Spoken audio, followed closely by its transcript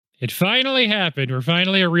It finally happened. We're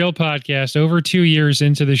finally a real podcast. Over 2 years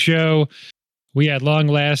into the show, we at long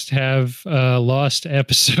last have a lost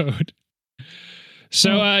episode.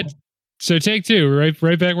 So take two,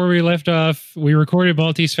 right back where we left off. We recorded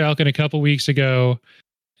Maltese Falcon a couple weeks ago,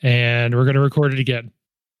 and we're going to record it again.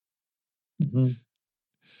 Mm-hmm.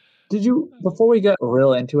 Did you, before we get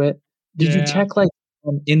real into it, did you check like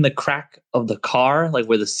in the crack of the car, like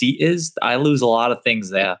where the seat is? I lose a lot of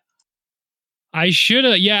things there. I should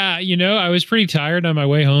have. Yeah, I was pretty tired on my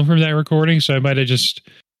way home from that recording, so I might have just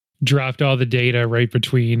dropped all the data right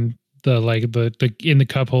between the in the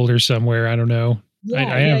cup holder somewhere. I don't know.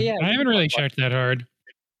 I haven't really checked that hard.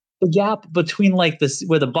 The gap between like this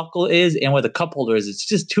where the buckle is and where the cup holder is, it's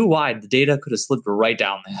just too wide. The data could have slipped right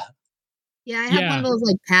down there. Yeah, I have one of those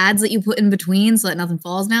like pads that you put in between so that nothing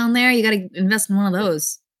falls down there. You got to invest in one of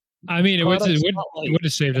those. I mean, it would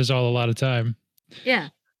have saved us all a lot of time. Yeah.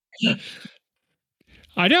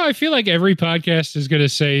 I know. I feel like every podcast is going to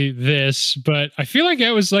say this, but I feel like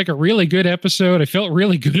that was like a really good episode. I felt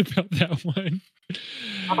really good about that one.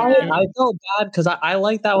 I felt bad because I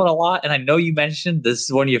like that one a lot. And I know you mentioned this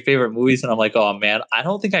is one of your favorite movies. And I'm like, oh, man, I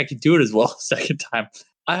don't think I could do it as well a second time.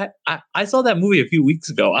 I saw that movie a few weeks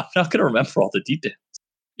ago. I'm not going to remember all the details.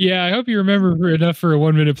 Yeah, I hope you remember enough for a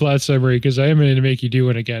 1 minute plot summary because I am going to make you do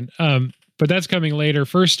it again. But that's coming later.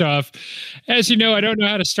 First off, as you know, I don't know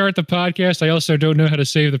how to start the podcast. I also don't know how to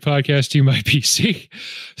save the podcast to my PC.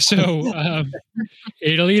 So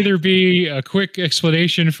it'll either be a quick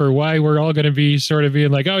explanation for why we're all going to be sort of being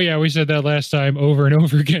like, oh, yeah, we said that last time over and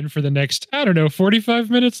over again for the next, 45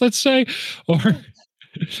 minutes, let's say, or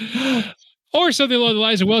something along the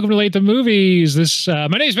lines of welcome to Late the Movies. My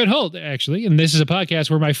name is Ben Holt, actually, and this is a podcast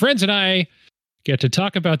where my friends and I get to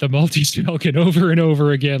talk about the Maltese Falcon over and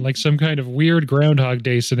over again, like some kind of weird Groundhog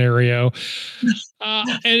Day scenario.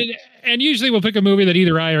 And usually we'll pick a movie that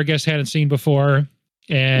either I or guest hadn't seen before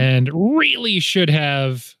and really should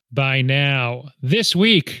have by now. This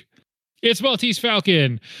week, it's Maltese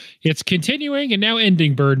Falcon. It's continuing and now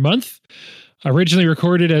ending Bird Month. Originally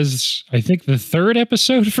recorded as, I think, the third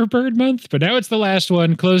episode for Bird Month, but now it's the last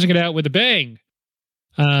one, closing it out with a bang.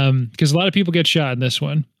 Because a lot of people get shot in this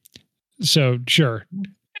one. So, sure.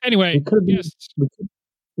 Anyway, we could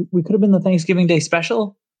have been the Thanksgiving Day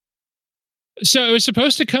special. So it was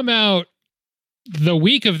supposed to come out the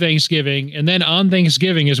week of Thanksgiving, and then on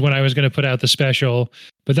Thanksgiving is when I was going to put out the special.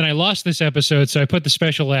 But then I lost this episode, so I put the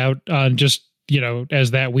special out on just,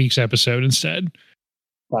 as that week's episode instead.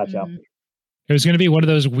 Gotcha. Mm-hmm. It was going to be one of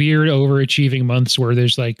those weird overachieving months where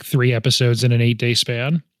there's like 3 episodes in an 8-day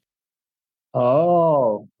span.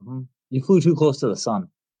 Oh, you flew too close to the sun.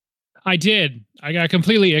 I did. I got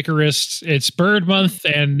completely Icarus. It's Bird Month,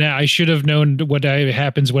 and I should have known what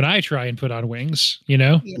happens when I try and put on wings,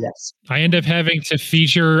 Yes. I end up having to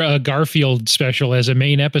feature a Garfield special as a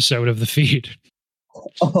main episode of the feed.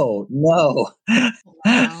 Oh, no.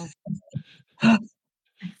 Wow.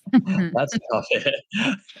 That's a tough hit.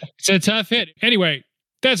 It's a tough hit. Anyway,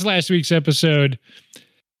 that's last week's episode.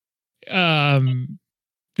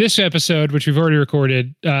 This episode, which we've already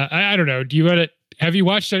recorded, I don't know. Have you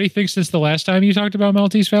watched anything since the last time you talked about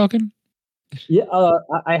Maltese Falcon? Yeah,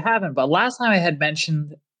 I haven't. But last time I had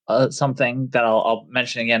mentioned something that I'll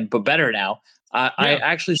mention again, but better now. I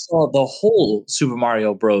actually saw the whole Super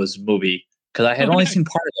Mario Bros. Movie because I had only seen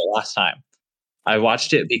part of it last time. I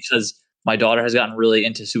watched it because my daughter has gotten really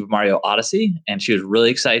into Super Mario Odyssey, and she was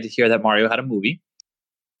really excited to hear that Mario had a movie.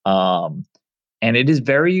 And it is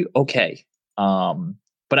very okay.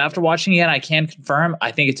 But after watching it, I can confirm,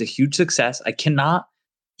 I think it's a huge success. I cannot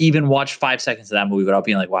even watch 5 seconds of that movie without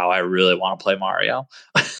being like, wow, I really want to play Mario.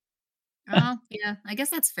 Oh, yeah. I guess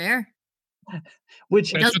that's fair.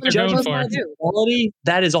 Which, that's what they're going for. Quality,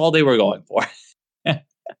 that is all they were going for.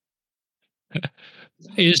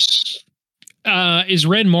 Is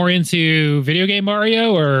Ren more into video game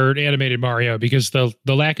Mario or animated Mario? Because the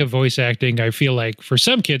lack of voice acting, I feel like, for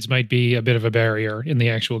some kids might be a bit of a barrier in the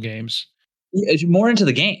actual games. More into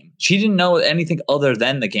the game. She didn't know anything other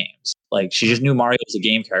than the games. Like, she just knew Mario was a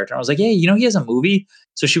game character. I was like, hey, he has a movie.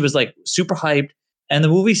 So she was like super hyped. And the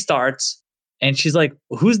movie starts and she's like,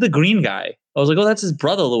 who's the green guy? I was like, oh, that's his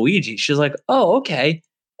brother, Luigi. She's like, oh, okay.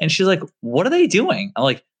 And she's like, what are they doing? I'm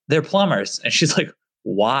like, they're plumbers. And she's like,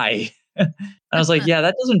 why? And I was like, yeah,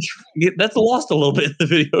 that's lost a little bit in the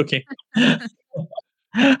video game.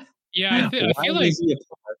 Yeah, I feel like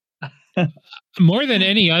more than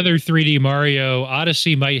any other 3D Mario,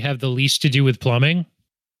 Odyssey might have the least to do with plumbing.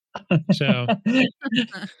 So,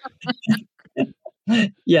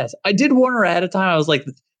 yes, I did warn her ahead of time. I was like,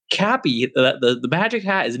 Cappy, the magic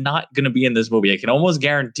hat is not going to be in this movie. I can almost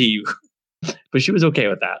guarantee you. But she was okay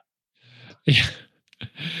with that. Yeah.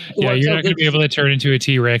 Yeah, you're not going to be able to turn into a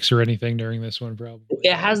T-Rex or anything during this one, probably.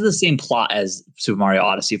 It has the same plot as Super Mario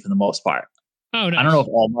Odyssey for the most part. Oh, nice. I don't know if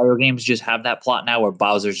all Mario games just have that plot now where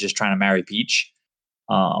Bowser's just trying to marry Peach.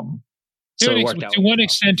 So it worked out to one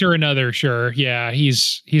extent or another, sure. Yeah,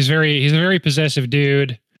 he's a very possessive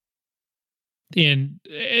dude. And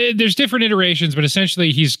there's different iterations, but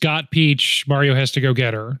essentially he's got Peach. Mario has to go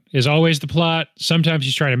get her. Is always the plot. Sometimes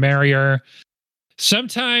he's trying to marry her.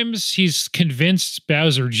 Sometimes he's convinced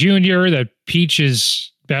Bowser Jr. that Peach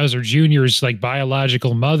is Bowser Jr.'s like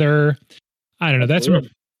biological mother. I don't know.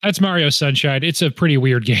 That's Mario Sunshine. It's a pretty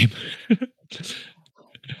weird game.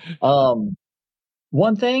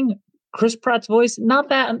 One thing, Chris Pratt's voice, not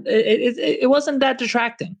that it wasn't that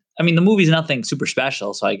detracting. I mean, the movie's nothing super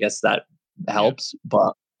special, so I guess that helps.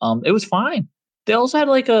 But it was fine. They also had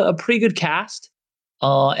like a pretty good cast,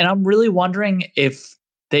 and I'm really wondering if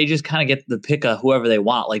they just kind of get the pick of whoever they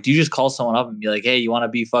want. Like, do you just call someone up and be like, "Hey, you want to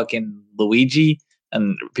be fucking Luigi?"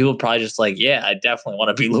 And people probably just like, "Yeah, I definitely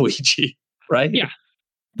want to be Luigi," right? Yeah,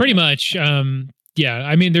 pretty much. Yeah,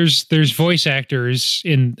 I mean, there's voice actors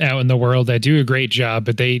out in the world that do a great job,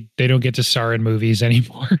 but they don't get to star in movies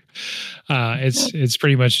anymore. It's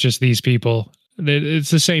pretty much just these people. It's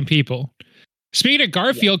the same people. Speaking of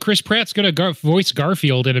Garfield, Chris Pratt's going to voice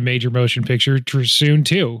Garfield in a major motion picture soon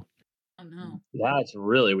too. Oh no! Yeah, it's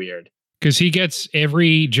really weird because he gets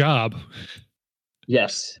every job.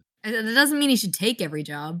 Yes, that doesn't mean he should take every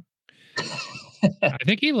job. I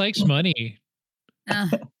think he likes money.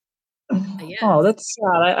 Oh, that's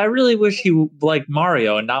sad. I really wish he liked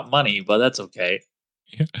Mario and not money, but that's okay.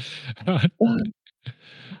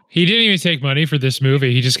 He didn't even take money for this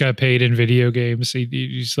movie. He just got paid in video games.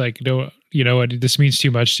 He's like, no, you know what? This means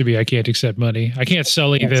too much to me. I can't accept money. I can't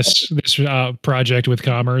sully this project with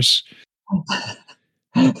commerce.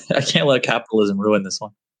 I can't let capitalism ruin this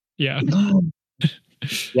one. Yeah.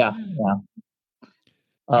 Yeah.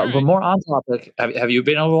 Right. But more on topic, have you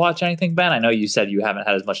been able to watch anything, Ben? I know you said you haven't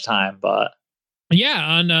had as much time, but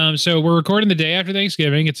yeah. So we're recording the day after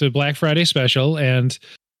Thanksgiving. It's a Black Friday special, and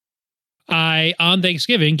on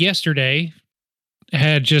Thanksgiving yesterday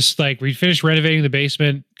had just like we finished renovating the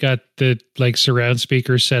basement, got the like surround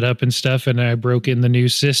speakers set up and stuff, and I broke in the new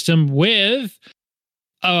system with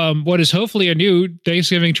what is hopefully a new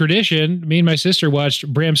Thanksgiving tradition. Me and my sister watched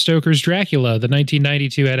Bram Stoker's Dracula, the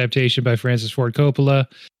 1992 adaptation by Francis Ford Coppola.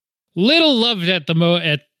 Little loved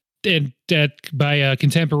by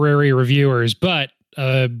contemporary reviewers, but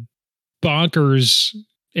bonkers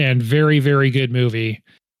and very, very good movie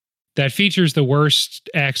that features the worst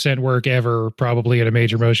accent work ever, probably in a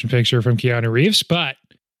major motion picture from Keanu Reeves. But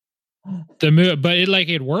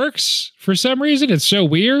it works for some reason. It's so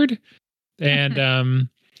weird. And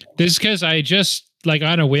this is because I just like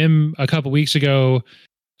on a whim a couple weeks ago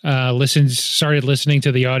started listening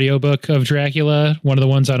to the audiobook of Dracula. One of the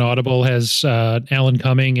ones on Audible has Alan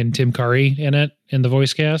Cumming and Tim Curry in it in the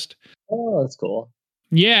voice cast. Oh, that's cool.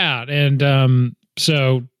 Yeah, and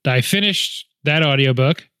so I finished that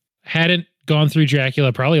audiobook. Hadn't gone through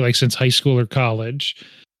Dracula probably like since high school or college.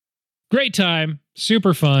 Great time,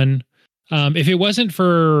 super fun. If it wasn't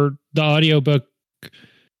for the audiobook,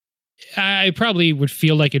 I probably would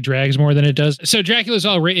feel like it drags more than it does. So Dracula's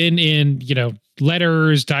all written in,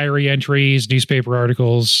 letters, diary entries, newspaper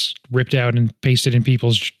articles, ripped out and pasted in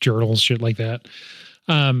people's journals, shit like that.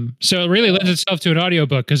 So it really lends itself to an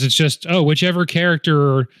audiobook because it's just, whichever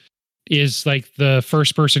character is like the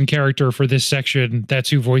first person character for this section, that's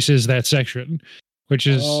who voices that section, which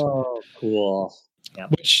is cool. Yeah.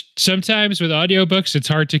 Which sometimes with audiobooks, it's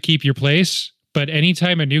hard to keep your place. But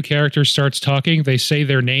anytime a new character starts talking, they say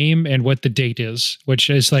their name and what the date is, which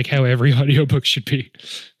is like how every audiobook should be.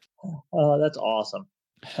 Oh, that's awesome.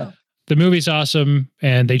 The movie's awesome,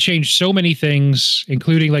 and they changed so many things,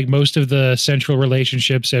 including like most of the central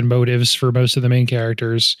relationships and motives for most of the main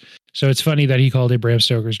characters. So it's funny that he called it Bram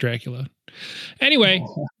Stoker's Dracula. Anyway,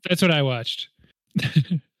 that's what I watched.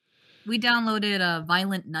 We downloaded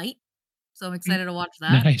Violent Night, so I'm excited to watch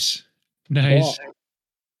that. Nice.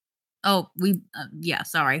 Oh,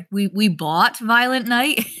 sorry. We bought Violent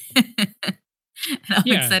Night. I'm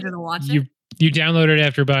excited to watch it. You downloaded it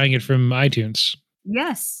after buying it from iTunes.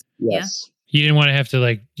 Yes. Yeah. You didn't want to have to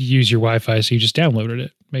like use your Wi-Fi, so you just downloaded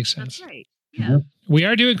it. Makes sense. That's right. Yeah. We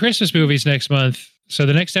are doing Christmas movies next month, so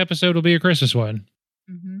the next episode will be a Christmas one.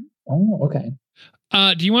 Mm-hmm. Oh, okay.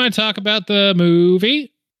 Do you want to talk about the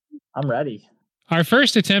movie? I'm ready. Our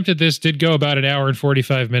first attempt at this did go about an hour and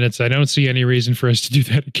 45 minutes. I don't see any reason for us to do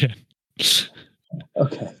that again.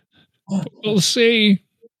 Okay. We'll see.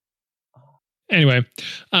 Anyway,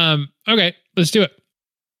 okay, let's do it.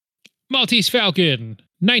 Maltese Falcon,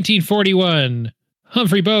 1941,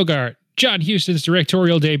 Humphrey Bogart, John Huston's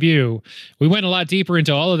directorial debut. We went a lot deeper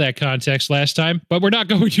into all of that context last time, but we're not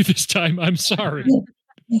going to this time. I'm sorry.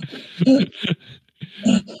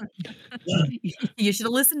 You should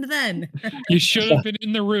have listened then. You should have been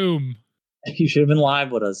in the room. You should have been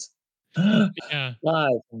live with us. Yeah.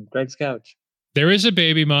 Live from Greg's couch. There is a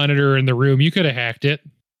baby monitor in the room. You could have hacked it.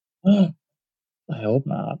 I hope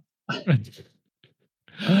not.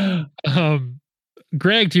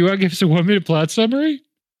 Greg, do you want to give us a 1-minute plot summary?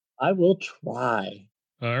 I will try.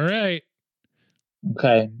 All right.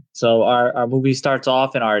 Okay, so our movie starts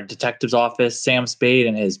off in our detective's office. Sam Spade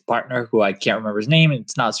and his partner, who I can't remember his name,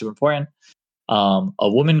 it's not super important. A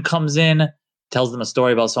woman comes in, tells them a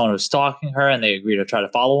story about someone who's stalking her, and they agree to try to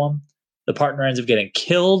follow him. The partner ends up getting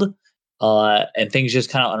killed, and things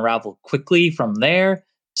just kind of unravel quickly from there.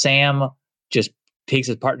 Sam just takes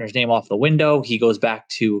his partner's name off the window. He goes back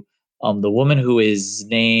to the woman who is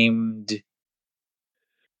named...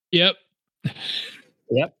 Yep.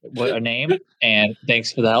 What her name? And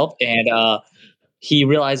thanks for the help. And he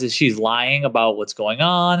realizes she's lying about what's going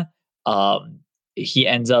on. He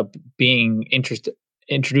ends up being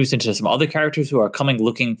introduced into some other characters who are coming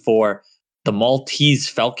looking for the Maltese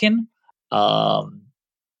Falcon.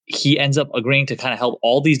 He ends up agreeing to kind of help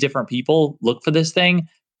all these different people look for this thing.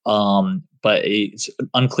 But it's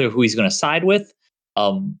unclear who he's going to side with.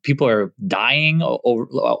 People are dying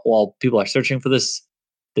while people are searching for this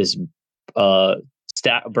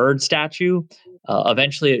bird statue.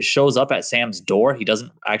 Eventually it shows up at Sam's door. He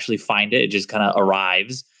doesn't actually find it. It just kind of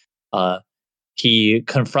arrives. He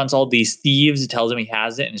confronts all these thieves, tells them he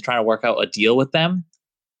has it, and is trying to work out a deal with them.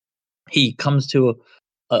 He comes to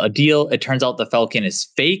a deal. It turns out the Falcon is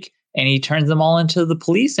fake, and he turns them all into the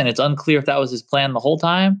police, and it's unclear if that was his plan the whole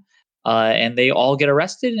time. And they all get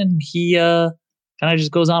arrested, and he kind of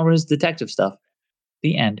just goes on with his detective stuff.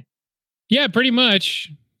 The end. Yeah, pretty much.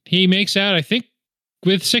 He makes out, I think,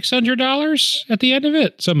 with $600 at the end of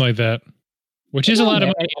it, something like that, which is a lot of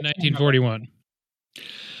money in 1941.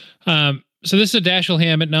 So this is a Dashiell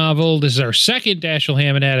Hammett novel. This is our second Dashiell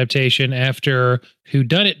Hammett adaptation after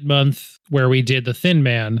Whodunit Month, where we did The Thin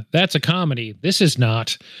Man. That's a comedy. This is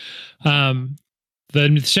not. The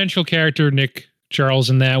central character, Nick Charles,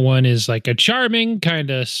 in that one is like a charming, kind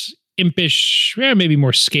of impish, maybe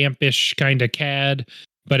more scampish kind of cad,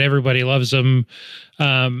 but everybody loves him.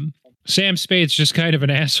 Sam Spade's just kind of an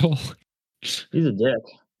asshole. He's a dick.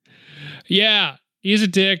 Yeah, he's a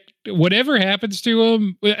dick. Whatever happens to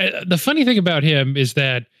him, the funny thing about him is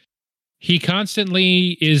that he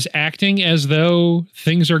constantly is acting as though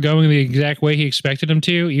things are going the exact way he expected them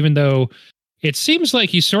to, even though it seems like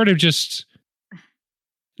he's sort of just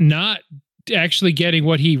not actually getting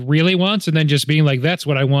what he really wants and then just being like, that's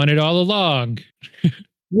what I wanted all along.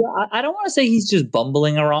 Yeah, I don't want to say he's just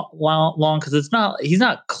bumbling along because he's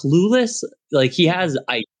not clueless. Like, he has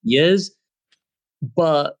ideas,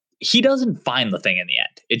 but he doesn't find the thing in the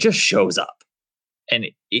end. It just shows up. And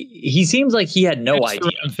he seems like he had no idea.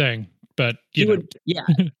 The wrong thing, but he would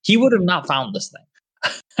have not found this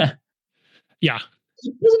thing. Yeah.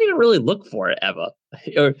 He doesn't even really look for it ever.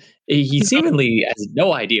 Or he seemingly has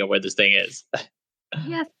no idea where this thing is.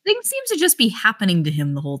 Yeah, things seem to just be happening to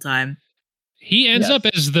him the whole time. He ends up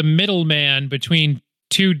as the middleman between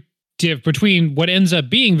between what ends up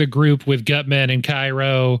being the group with Gutman and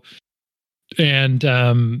Cairo. And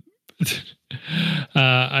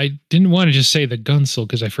I didn't want to just say the Gunsel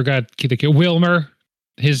because I forgot Wilmer.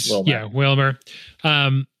 Wilmer.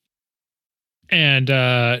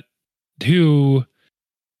 And who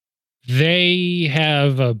they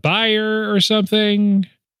have a buyer or something,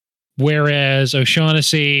 whereas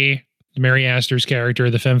O'Shaughnessy, Mary Astor's character,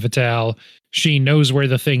 the femme fatale, she knows where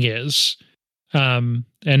the thing is. And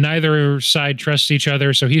neither side trusts each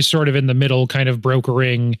other, so he's sort of in the middle, kind of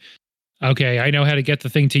brokering, okay, I know how to get the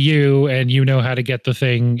thing to you, and you know how to get the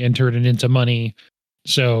thing and turn it into money,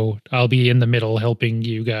 so I'll be in the middle helping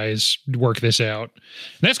you guys work this out.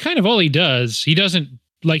 And that's kind of all he does. He doesn't,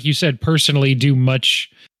 like you said, personally do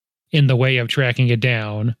much in the way of tracking it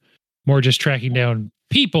down, more just tracking down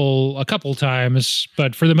people a couple times,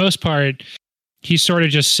 but for the most part, he sort of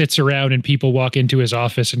just sits around and people walk into his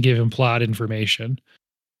office and give him plot information.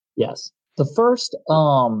 Yes. The first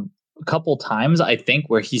couple times, I think,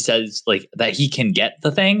 where he says like that he can get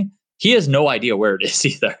the thing, he has no idea where it is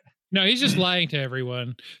either. No, he's just lying to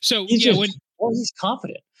everyone. So he's he's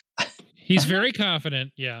confident. He's very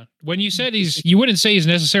confident. Yeah. When you said you wouldn't say he's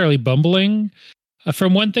necessarily bumbling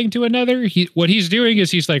from one thing to another. What he's doing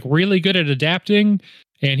is he's like really good at adapting,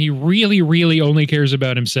 and he really, really only cares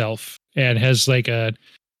about himself and has like a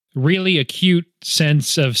really acute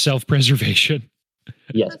sense of self-preservation.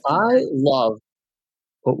 Yes, I love.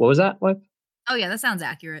 What was that? What? Oh yeah, that sounds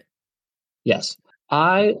accurate. Yes,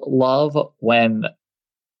 I love when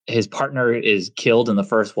his partner is killed in the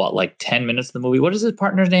first like 10 minutes of the movie. What is his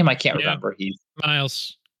partner's name? I can't Yeah, remember. He's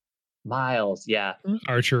Miles Miles. Yeah,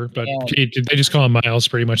 Archer, but and they just call him Miles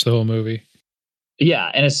pretty much the whole movie.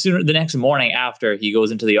 yeah, and as soon the next morning after he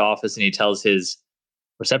goes into the office and he tells his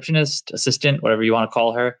receptionist, assistant, whatever you want to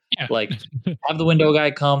call her, Yeah. like have the window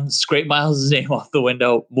guy come, scrape Miles' name off the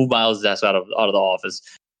window, move Miles' desk out of the office.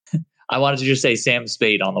 I wanted to just say Sam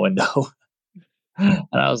Spade on the window. And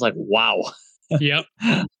I was like, wow. Yep.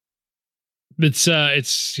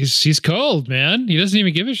 He's cold, man. He doesn't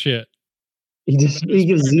even give a shit. He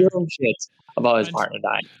gives zero shits about his partner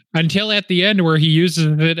dying. Until at the end where he uses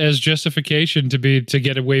it as justification to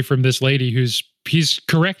get away from this lady who's he's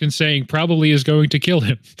correct in saying probably is going to kill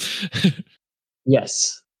him.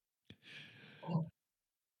 Yes.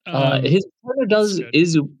 His partner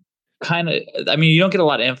is kind of, I mean, you don't get a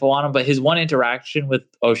lot of info on him, but his one interaction with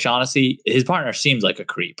O'Shaughnessy, his partner seems like a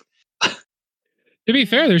creep. To be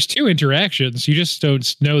fair, there's two interactions. You just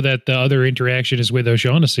don't know that the other interaction is with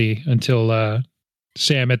O'Shaughnessy until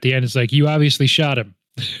Sam at the end is like, you obviously shot him.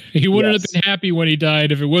 He wouldn't have been happy when he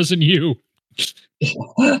died if it wasn't you.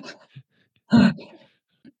 I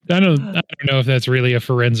don't know if that's really a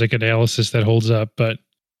forensic analysis that holds up, but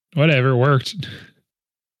whatever, it worked.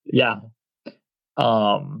 Yeah.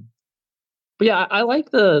 But yeah, I like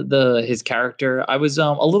his character. I was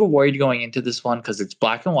a little worried going into this one because it's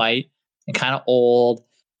black and white and kind of old.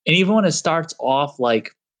 And even when it starts off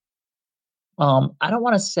like I don't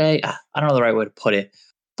want to say, I don't know the right way to put it,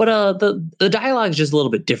 but the dialogue is just a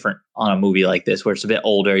little bit different on a movie like this where it's a bit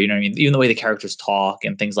older, you know what I mean? Even the way the characters talk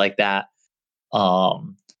and things like that.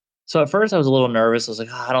 So at first I was a little nervous. I was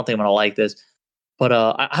like, I don't think I'm going to like this. But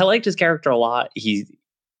I liked his character a lot. He's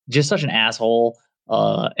just such an asshole.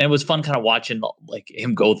 And it was fun kind of watching like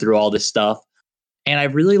him go through all this stuff. And I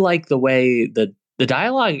really like the way the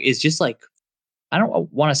dialogue is just like, I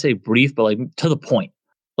don't want to say brief, but like to the point.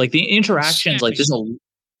 Like the interactions, like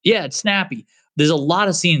it's snappy. There's a lot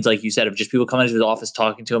of scenes, like you said, of just people coming into the office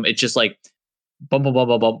talking to him. It's just like bum, bum, bum,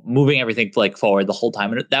 bum, bum, moving everything like forward the whole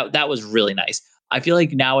time. And that was really nice. I feel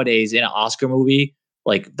like nowadays in an Oscar movie,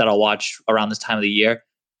 like that I'll watch around this time of the year,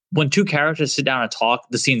 when two characters sit down and talk,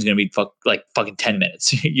 the scene's going to be like fucking 10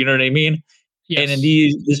 minutes. You know what I mean? Yes. And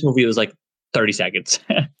in this movie, it was like 30 seconds.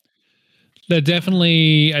 That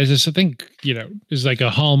definitely, I just think, is like a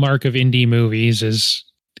hallmark of indie movies, is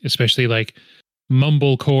especially like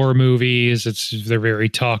mumblecore movies. They're very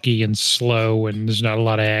talky and slow, and there's not a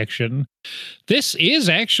lot of action. This is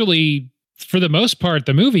actually, for the most part,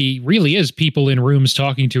 the movie really is people in rooms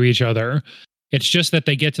talking to each other. It's just that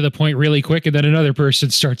they get to the point really quick, and then another person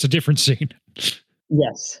starts a different scene.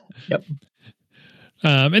 Yes. Yep.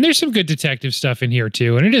 And there's some good detective stuff in here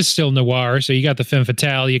too, and it is still noir. So you got the femme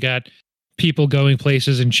fatale, you got people going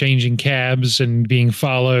places and changing cabs and being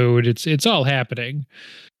followed. It's all happening.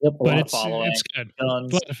 Yep, but it's good.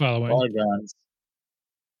 Guns, a lot of following. A lot of guns.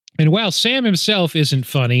 And while Sam himself isn't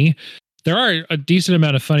funny, there are a decent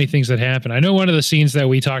amount of funny things that happen. I know one of the scenes that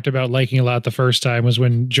we talked about liking a lot the first time was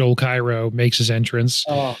when Joel Cairo makes his entrance.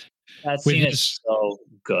 Oh, that scene is so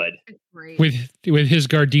good. With his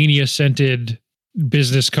gardenia scented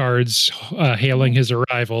business cards hailing his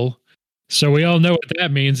arrival. So we all know what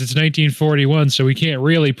that means. It's 1941, so we can't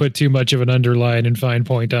really put too much of an underline and fine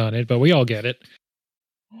point on it, but we all get it.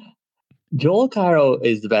 Joel Cairo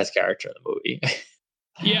is the best character in the movie.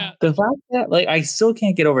 Yeah. The fact that like I still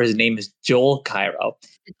can't get over his name is Joel Cairo.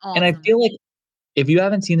 Awesome. And I feel like if you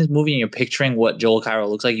haven't seen this movie and you're picturing what Joel Cairo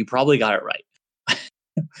looks like, you probably got it right.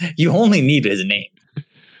 You only need his name.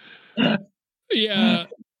 Yeah.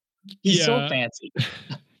 He's so fancy.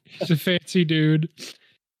 He's a fancy dude.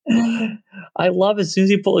 I love as soon as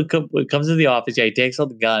he comes to the office, he takes out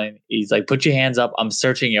the gun and he's like, put your hands up, I'm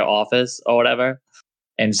searching your office or whatever.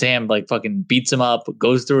 And Sam like fucking beats him up,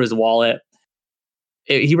 goes through his wallet.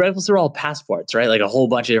 He rifles through all passports, right? Like a whole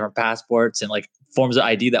bunch of different passports and like forms of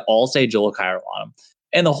ID that all say Joel Cairo on them.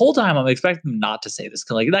 And the whole time I'm expecting him not to say this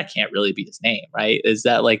because like that can't really be his name, right? Is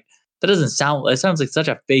that like that doesn't sound? It sounds like such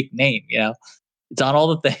a fake name, It's on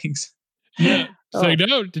all the things. Yeah. So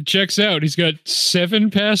no, it checks out. He's got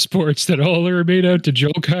 7 passports that all are made out to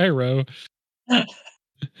Joel Cairo. I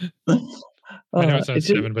know it's not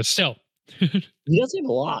 7, but still. He does have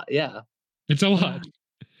a lot, yeah. It's a lot.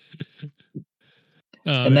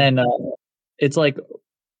 And then it's like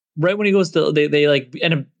right when he goes to they like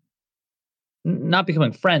end up not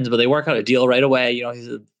becoming friends, but they work out a deal right away.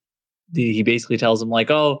 He basically tells him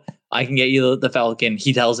like, "Oh, I can get you the Falcon."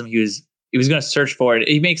 He tells him he was he was going to search for it.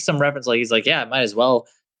 He makes some reference like, he's like, yeah, I might as well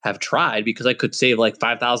have tried because I could save like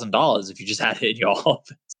 $5,000 if you just had it in your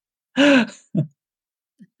office.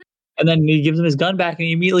 And then he gives him his gun back and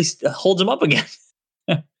he immediately holds him up again.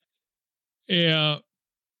 Yeah.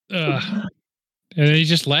 And then he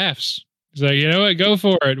just laughs. He's like, you know what? Go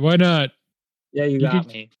for it. Why not? Yeah, you got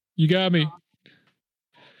me. You got me.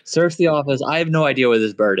 Search the office. I have no idea where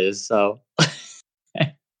this bird is, so.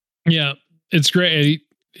 Yeah, it's great.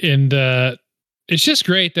 And it's just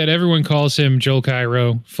great that everyone calls him Joel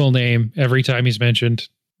Cairo, full name, every time he's mentioned.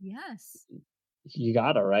 Yes. You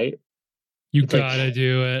gotta, right? You gotta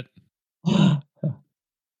do it. I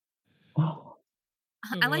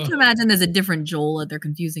like to imagine there's a different Joel that they're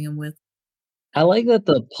confusing him with. I like that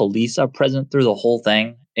the police are present through the whole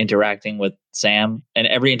thing, interacting with Sam, and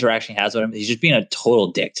every interaction he has with him, he's just being a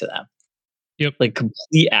total dick to them. Yep. Like,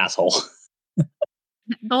 complete asshole.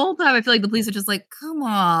 The whole time, I feel like the police are just like, come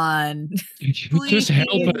on. Just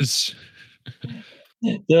help us.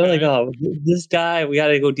 They're like, oh, this guy, we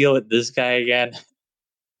gotta go deal with this guy again.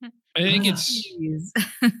 I think it's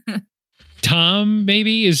Tom,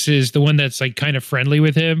 maybe, is the one that's like kind of friendly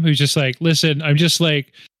with him, who's just like, listen, I'm just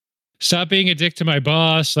like, stop being a dick to my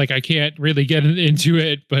boss. Like, I can't really get into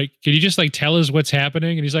it, but can you just like tell us what's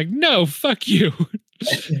happening? And he's like, no, fuck you.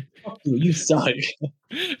 Fuck you, you suck.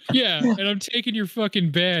 Yeah, and I'm taking your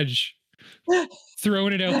fucking badge,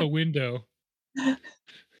 throwing it out the window. So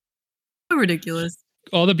ridiculous.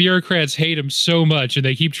 All the bureaucrats hate him so much, and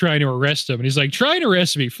they keep trying to arrest him. And he's like, try and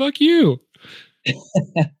arrest me. Fuck you.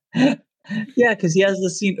 Yeah, because he has the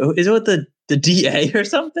scene. Is it with the DA or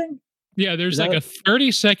something? Yeah, there's like a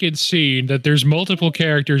 30-second scene that there's multiple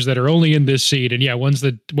characters that are only in this scene. And yeah, one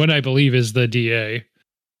I believe is the DA.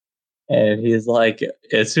 And he's like,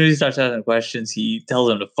 as soon as he starts asking questions, he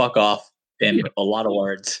tells him to fuck off in a lot of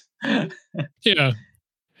words. Yeah.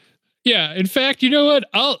 Yeah. In fact, you know what?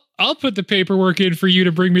 I'll put the paperwork in for you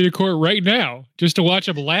to bring me to court right now, just to watch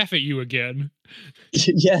him laugh at you again.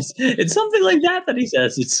 Yes. It's something like that he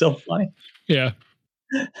says. It's so funny. Yeah.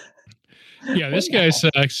 Yeah, this guy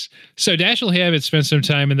sucks. So Dashiell Hammett spent some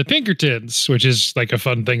time in the Pinkertons, which is like a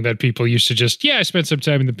fun thing that people used to just, I spent some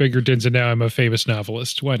time in the Pinkertons and now I'm a famous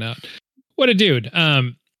novelist. Why not? What a dude.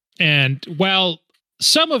 And while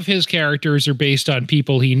some of his characters are based on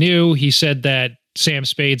people he knew, he said that Sam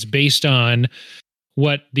Spade's based on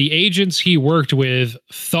what the agents he worked with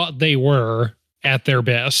thought they were at their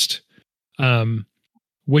best,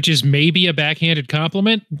 which is maybe a backhanded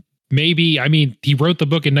compliment. Maybe, I mean, he wrote the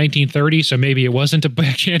book in 1930, so maybe it wasn't a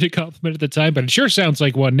backhanded compliment at the time, but it sure sounds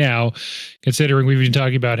like one now, considering we've been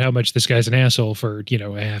talking about how much this guy's an asshole for,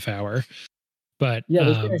 a half hour. But yeah,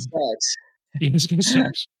 this guy sucks. This guy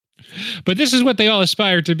sucks. But this is what they all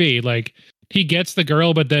aspire to be. Like, he gets the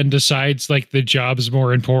girl, but then decides like the job's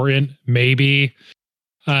more important, maybe.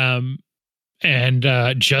 And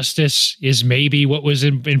justice is maybe what was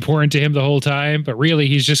important to him the whole time, but really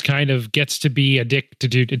he's just kind of gets to be a dick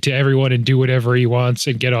to everyone and do whatever he wants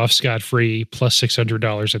and get off scot-free plus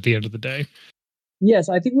 $600 at the end of the day. Yes,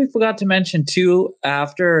 I think we forgot to mention too,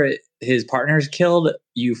 after his partner's killed,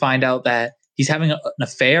 you find out that he's having an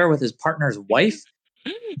affair with his partner's wife.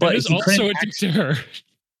 But he's also a dick to her.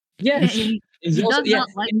 Yeah, he does not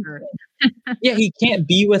like her. Yeah, he can't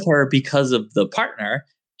be with her because of the partner.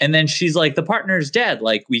 And then she's like, the partner's dead.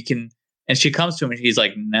 Like, we can, and she comes to him and he's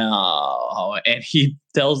like, no. And he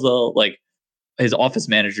tells his office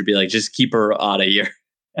manager to be like, just keep her out of here.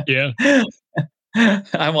 Yeah.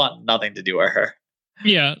 I want nothing to do with her.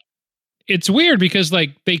 Yeah. It's weird because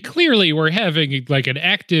like they clearly were having like an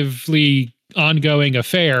actively ongoing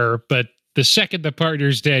affair, but the second the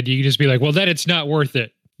partner's dead, you can just be like, well, then it's not worth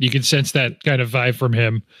it. You can sense that kind of vibe from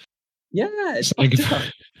him. Yeah. It's like,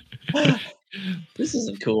 this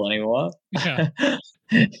isn't cool anymore. Yeah.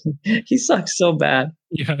 He sucks so bad.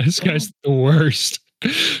 Yeah, this guy's the worst.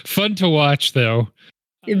 Fun to watch, though.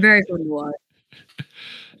 It's very fun to watch.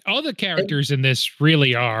 All the characters in this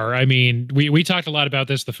really are. I mean, we talked a lot about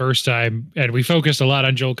this the first time, and we focused a lot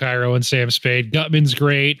on Joel Cairo and Sam Spade. Gutman's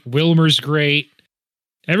great. Wilmer's great.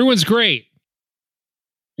 Everyone's great.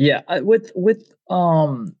 Yeah, with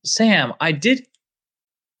Sam, I did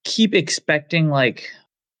keep expecting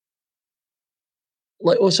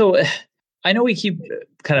so I know we keep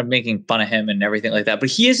kind of making fun of him and everything like that, but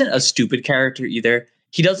he isn't a stupid character either.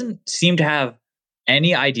 He doesn't seem to have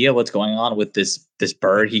any idea what's going on with this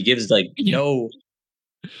bird. He gives no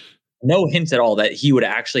hints at all that he would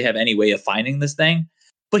actually have any way of finding this thing,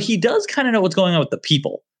 but he does kind of know what's going on with the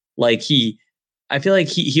people. I feel like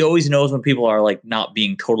he always knows when people are like not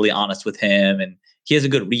being totally honest with him, and he has a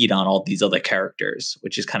good read on all these other characters,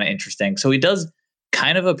 which is kind of interesting. So he does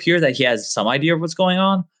kind of appear that he has some idea of what's going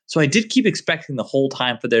on. So I did keep expecting the whole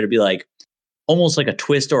time for there to be like almost like a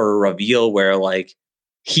twist or a reveal where like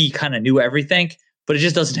he kind of knew everything, but it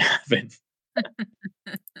just doesn't happen.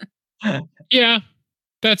 Yeah,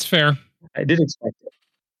 that's fair. I did expect it.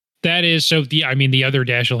 That is so. The other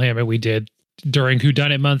Dashiell Hammett we did during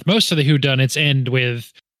Whodunit Month, most of the Whodunits end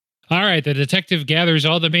with, all right, the detective gathers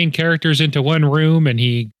all the main characters into one room and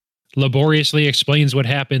he laboriously explains what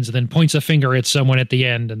happens and then points a finger at someone at the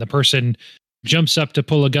end and the person jumps up to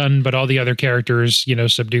pull a gun, but all the other characters,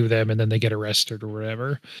 subdue them and then they get arrested or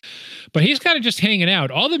whatever. But he's kind of just hanging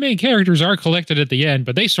out. All the main characters are collected at the end,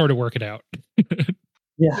 but they sort of work it out.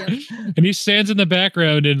 Yeah. And he stands in the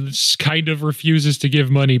background and kind of refuses to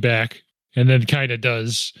give money back and then kind of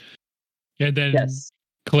does. And then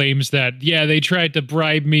claims that, yeah, they tried to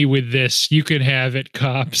bribe me with this. You can have it,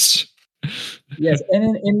 cops. Yes.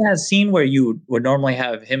 And in that scene where you would normally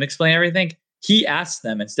have him explain everything, he asks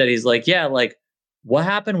them instead. He's like, yeah, like, what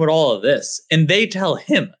happened with all of this? And they tell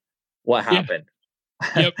him what happened.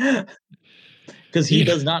 Yep. Because he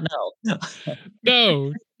does not know.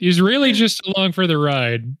 No, he's really just along for the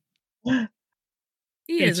ride.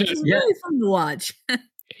 He is. It's really fun to watch.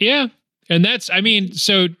 Yeah. And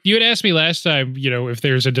so you had asked me last time, if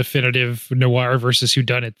there's a definitive noir versus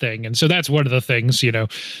whodunit thing. And so that's one of the things, the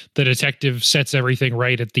detective sets everything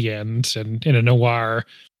right at the end. And in a noir,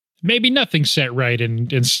 maybe nothing's set right. And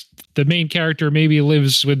the main character maybe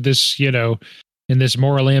lives with this, in this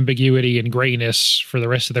moral ambiguity and grayness for the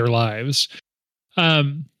rest of their lives.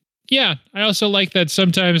 Yeah, I also like that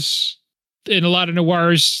sometimes in a lot of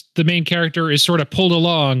noirs, the main character is sort of pulled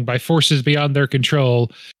along by forces beyond their control.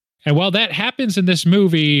 And while that happens in this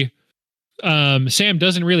movie, Sam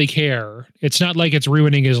doesn't really care. It's not like it's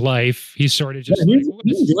ruining his life. He's sort of just he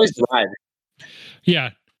enjoys the ride.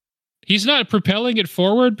 Yeah. He's not propelling it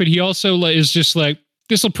forward, but he also is just like,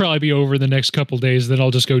 this will probably be over the next couple days, then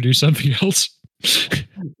I'll just go do something else.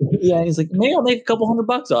 Yeah, he's like, maybe I'll make a couple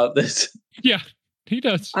 $100 off this. Yeah, he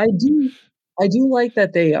does. I do like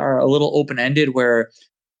that they are a little open-ended where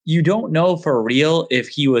you don't know for real if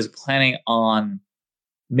he was planning on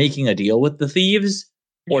making a deal with the thieves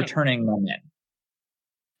or turning them in.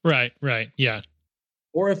 Right, yeah.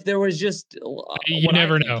 Or if there was just you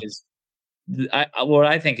never know. What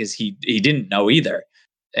I think is he didn't know either,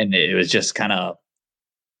 and it was just kind of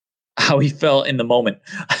how he felt in the moment.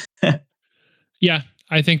 Yeah,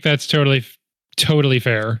 I think that's totally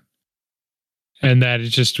fair, and that it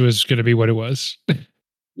just was going to be what it was.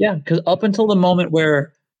 Yeah, because up until the moment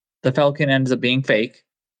where the Falcon ends up being fake,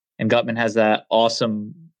 and Gutman has that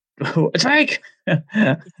awesome "it's fake." We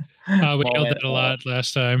yelled that a lot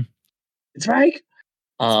last time. It's fake.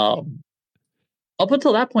 Up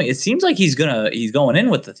until that point, it seems like he's going in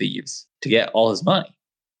with the thieves to get all his money.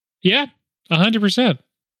 Yeah, 100%.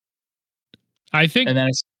 I think, and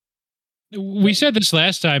then we said this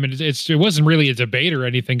last time, and it wasn't really a debate or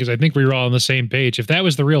anything because I think we were all on the same page. If that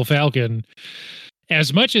was the real Falcon,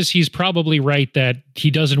 as much as he's probably right that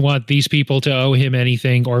he doesn't want these people to owe him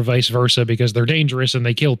anything or vice versa because they're dangerous and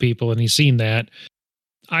they kill people, and he's seen that,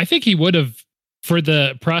 I think he would have, for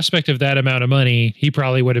the prospect of that amount of money, he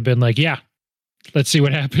probably would have been like, yeah, let's see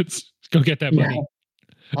what happens. Go get that money.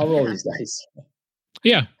 I'll roll these dice.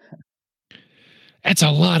 Yeah. That's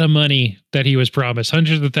a lot of money that he was promised.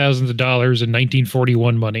 Hundreds of thousands of dollars in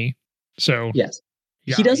 1941 money. So yes.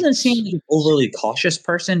 Yeah, he doesn't seem like an overly cautious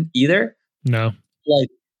person either. No. Like,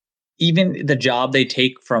 even the job they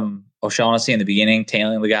take from O'Shaughnessy in the beginning,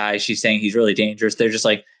 tailing the guy, she's saying he's really dangerous. They're just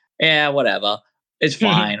like, yeah, whatever. It's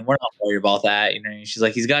fine. We're not worried about that. She's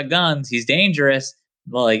like, he's got guns. He's dangerous.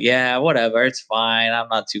 We're like, yeah, whatever. It's fine. I'm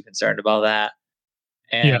not too concerned about that.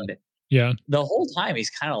 And yeah, the whole time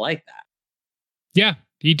he's kind of like that. Yeah,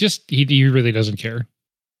 he really doesn't care.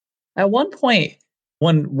 At one point,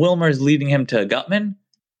 when Wilmer's leading him to Gutman,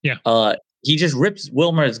 he just rips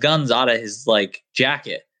Wilmer's guns out of his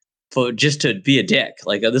jacket for just to be a dick.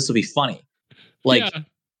 Like, this will be funny. It's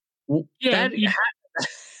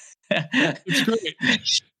great.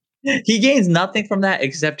 He gains nothing from that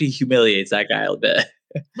except he humiliates that guy a bit.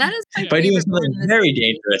 That is my but he was favorite very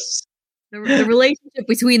dangerous. The relationship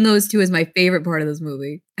between those two is my favorite part of this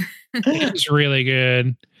movie. It's really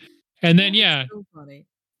good. And then, so funny.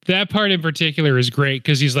 That part in particular is great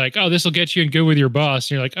because he's like, oh, this will get you in good with your boss.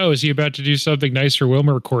 And you're like, oh, is he about to do something nice for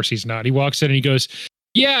Wilmer? Of course he's not. He walks in and he goes,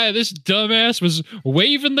 yeah, this dumbass was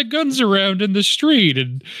waving the guns around in the street.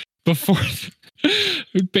 And before,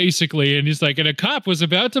 basically, and he's like, and a cop was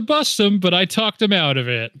about to bust him, but I talked him out of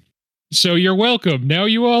it. So you're welcome. Now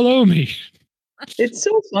you all owe me. It's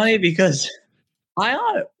so funny because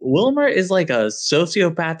Wilmer is like a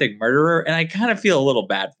sociopathic murderer, and I kind of feel a little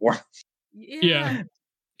bad for him. Yeah.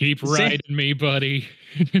 Keep riding me, buddy.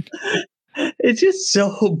 It's just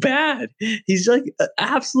so bad. He's like an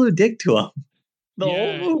absolute dick to him. The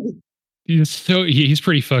whole movie. He's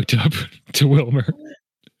pretty fucked up to Wilmer.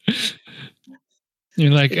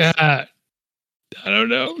 You're like, I don't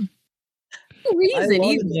know. No reason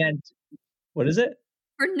either. What is it?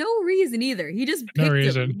 For no reason either. He just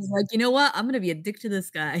picked him. He's like, you know what? I'm gonna be a dick to this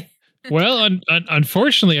guy. Well,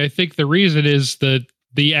 unfortunately, I think the reason is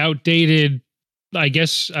the outdated. I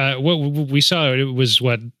guess what we saw, it was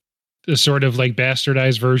a sort of like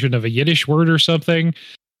bastardized version of a Yiddish word or something.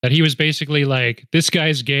 That he was basically like, this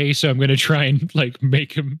guy's gay, so I'm going to try and like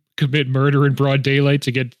make him commit murder in broad daylight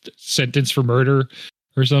to get sentenced for murder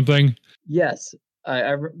or something. Yes,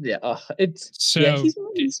 it's he's so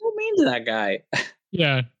mean to that guy.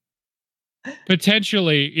 Yeah,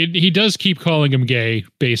 potentially, he does keep calling him gay,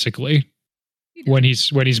 basically, when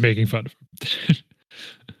he's making fun of him.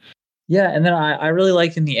 Yeah, and then I really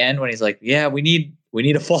liked in the end when he's like, "Yeah, we need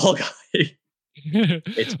a fall guy." Who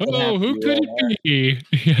could it be?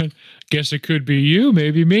 Yeah, guess it could be you,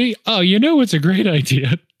 maybe me. Oh, it's a great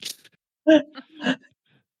idea.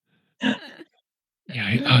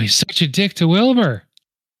 Yeah. He's such a dick to Wilmer.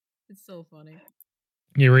 It's so funny.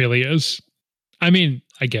 He really is. I mean,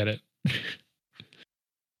 I get it.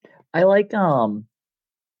 I like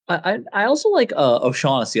I also like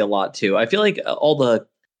O'Shaughnessy a lot too. I feel like all the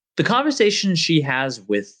conversations she has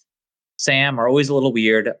with Sam are always a little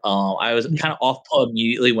weird. I was kind of off put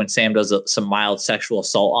immediately when Sam does some mild sexual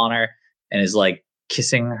assault on her and is like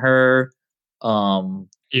kissing her.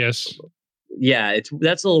 Yes. Yeah,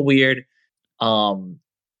 that's a little weird.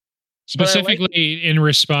 Specifically in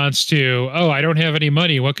response to, I don't have any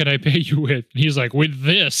money. What can I pay you with? And he's like, with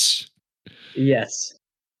this. Yes.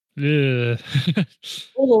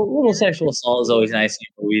 little sexual assault is always nice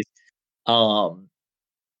in movies.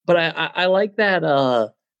 But I like that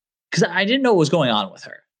because I didn't know what was going on with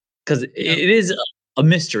her because it is a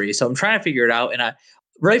mystery. So I'm trying to figure it out. And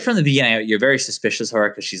right from the beginning, you're very suspicious of her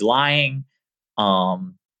because she's lying.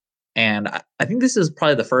 And I think this is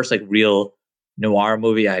probably the first like real noir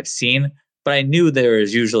movie I've seen. But I knew there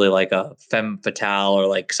is usually like a femme fatale or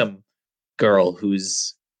like some girl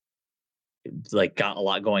who's like got a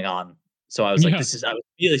lot going on. So I was like, I was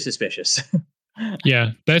really suspicious.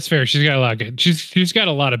 Yeah, that's fair. She's got a lot. She's got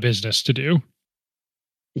a lot of business to do.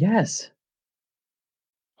 Yes,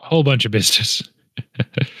 a whole bunch of business.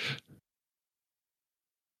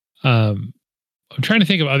 I'm trying to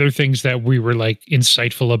think of other things that we were like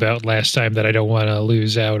insightful about last time that I don't want to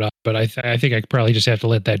lose out on, but I think I probably just have to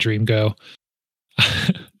let that dream go.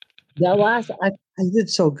 That last, I did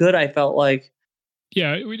so good. I felt like,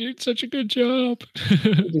 yeah, we did such a good job.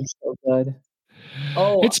 We did so good.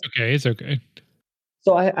 Oh, it's okay. It's okay.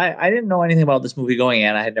 So I didn't know anything about this movie going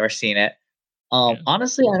in. I had never seen it.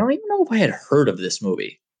 Honestly, I don't even know if I had heard of this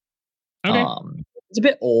movie. Okay. It's a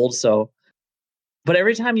bit old, but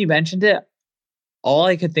every time you mentioned it, all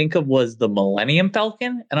I could think of was the Millennium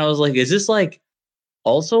Falcon, and I was like, is this like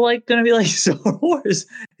also like going to be like Star Wars?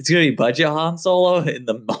 It's going to be budget Han Solo in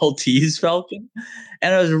the Maltese Falcon,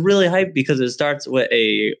 and I was really hyped because it starts with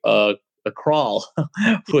a crawl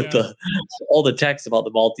with all the text about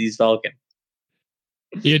the Maltese Falcon.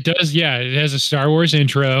 It does, yeah. It has a Star Wars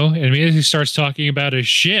intro, and immediately starts talking about a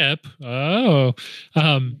ship. But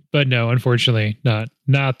no, unfortunately, not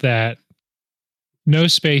that. No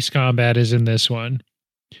space combat is in this one.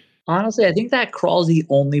 Honestly, I think that crawl is the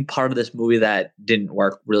only part of this movie that didn't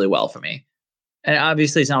work really well for me. And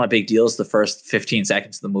obviously, it's not a big deal. It's the first 15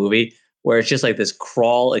 seconds of the movie where it's just like this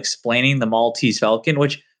crawl explaining the Maltese Falcon,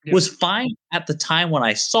 which was fine at the time when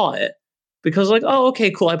I saw it. Because like, oh,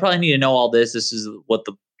 okay, cool. I probably need to know all this. This is what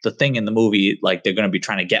the thing in the movie, like they're going to be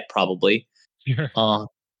trying to get probably. Sure.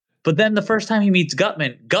 But then the first time he meets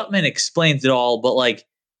Gutman explains it all, but like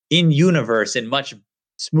in universe and much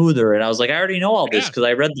smoother. And I was like, I already know all this because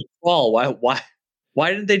I read the crawl.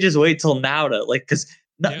 Why didn't they just wait till now to like? Because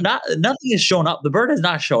nothing has shown up. The bird has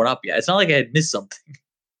not shown up yet. It's not like I had missed something.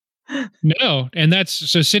 No, and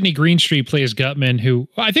so Sydney Greenstreet plays Gutman, who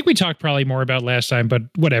I think we talked probably more about last time, but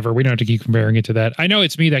whatever. We don't have to keep comparing it to that. I know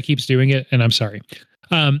it's me that keeps doing it, and I'm sorry.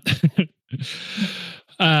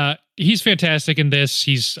 He's fantastic in this.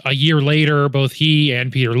 He's a year later. Both he and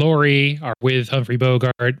Peter Lorre are with Humphrey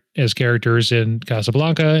Bogart as characters in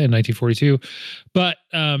Casablanca in 1942. But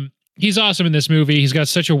he's awesome in this movie. He's got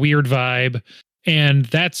such a weird vibe, and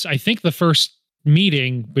that's I think the first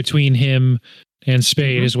meeting between him and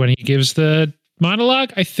Spade is when he gives the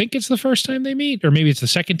monologue. I think it's the first time they meet, or maybe it's the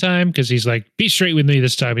second time, because he's like, be straight with me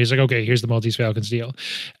this time. And he's like, okay, here's the Maltese Falcons deal.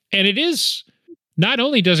 And it is, not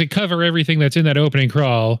only does it cover everything that's in that opening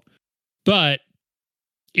crawl, but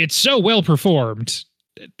it's so well performed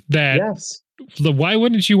that why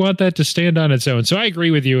wouldn't you want that to stand on its own? So I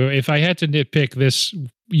agree with you. If I had to nitpick this,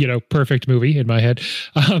 perfect movie in my head,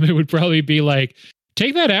 it would probably be like,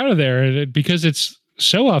 take that out of there, because it's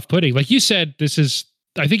so off-putting. Like you said,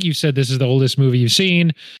 I think you said this is the oldest movie you've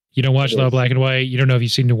seen. You don't watch a lot of black and white. You don't know if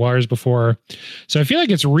you've seen noirs before. So I feel like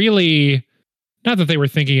it's really, not that they were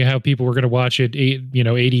thinking of how people were going to watch it,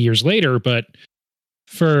 80 years later, but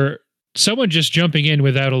for someone just jumping in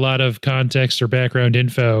without a lot of context or background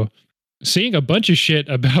info, seeing a bunch of shit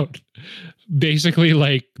about basically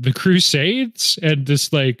like the Crusades and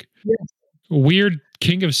this like weird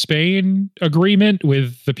King of Spain agreement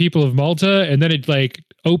with the people of Malta, and then it like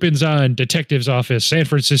opens on detective's office, San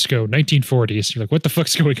Francisco, 1940s. You're like, what the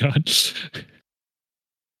fuck's going on?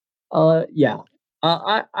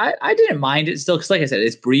 I didn't mind it still, because like I said,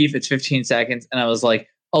 it's brief, it's 15 seconds, and I was like,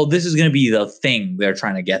 oh, this is going to be the thing they're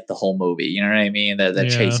trying to get the whole movie. You know what I mean? They're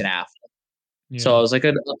chasing after. Yeah. So I was like,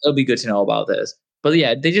 it'll be good to know about this. But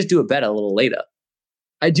yeah, they just do it better a little later.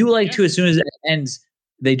 I do like to, as soon as it ends,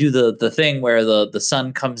 they do the thing where the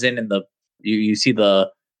sun comes in and you see the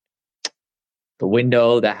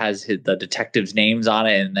window that has the detective's names on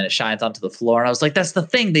it, and then it shines onto the floor. And I was like, that's the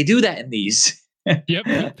thing. They do that in these. Yep.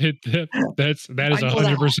 That is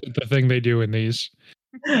 100% the thing they do in these.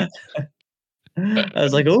 I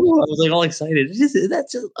was like, oh, I was like all excited.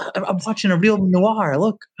 I'm watching a real noir.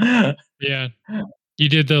 Look. Yeah. You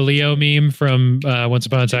did the Leo meme from Once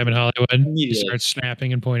Upon a Time in Hollywood. You start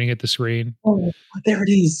snapping and pointing at the screen. Oh, there it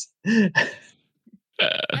is.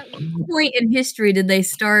 At what point in history did they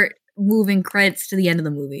start moving credits to the end of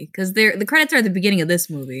the movie? Because the credits are at the beginning of this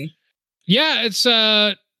movie. Yeah, it's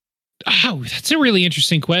that's a really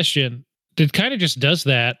interesting question. It kind of just does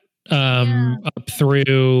that up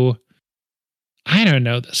through, I don't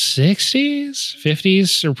know, the 60s,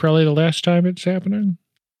 50s are probably the last time it's happening.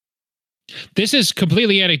 This is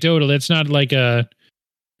completely anecdotal. It's not like a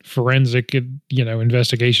forensic,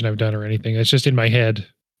 investigation I've done or anything. It's just in my head.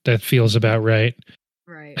 That feels about right.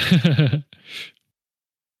 Right.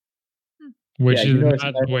 Which is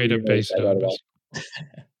not the way to base it on this.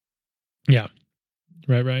 Yeah.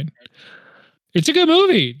 Right. It's a good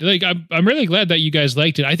movie. Like I'm really glad that you guys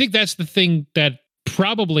liked it. I think that's the thing that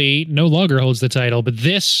probably no longer holds the title, but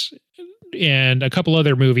this and a couple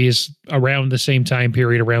other movies around the same time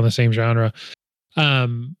period, around the same genre,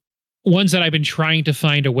 ones that I've been trying to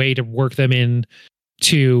find a way to work them in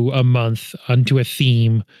to a month onto a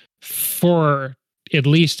theme for at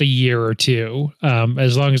least a year or two.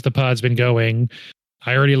 As long as the pod's been going,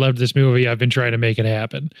 I already loved this movie. I've been trying to make it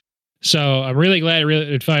happen. So I'm really glad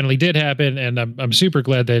it finally did happen, and I'm super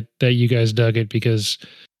glad that you guys dug it, because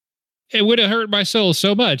it would have hurt my soul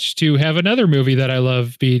so much to have another movie that I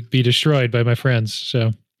love be destroyed by my friends.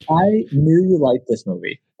 So I knew you liked this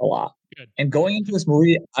movie a lot. Good. And going into this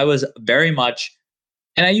movie, I was very much,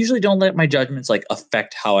 and I usually don't let my judgments like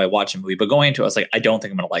affect how I watch a movie, but going into it, I was like, I don't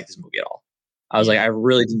think I'm going to like this movie at all. I was like, I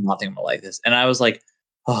really do not think I'm going to like this. And I was like,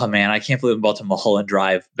 oh man, I can't believe I'm about to Mulholland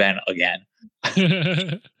Drive Ben again.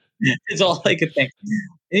 It's all I could think.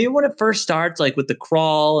 And when it first starts, like with the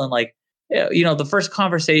crawl and like, the first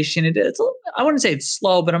conversation, it's I wouldn't say it's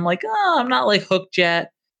slow, but I'm like, I'm not like hooked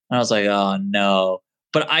yet. And I was like, oh no.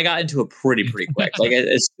 But I got into it pretty quick. Like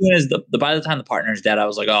as soon as by the time the partner's dead, I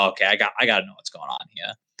was like, oh, okay, I got to know what's going on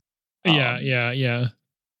here. Yeah.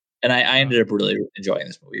 And I ended up really enjoying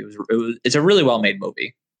this movie. It's a really well made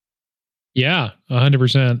movie. Yeah,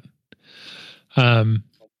 100%. I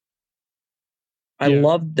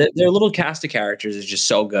love that their little cast of characters is just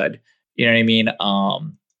so good. You know what I mean?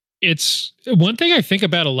 It's one thing I think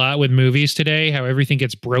about a lot with movies today, how everything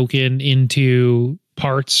gets broken into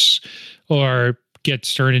parts or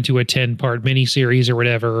gets turned into a 10-part miniseries or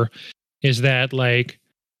whatever, is that like,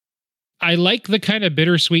 I like the kind of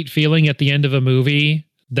bittersweet feeling at the end of a movie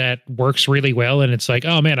that works really well. And it's like,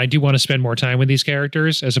 oh man, I do want to spend more time with these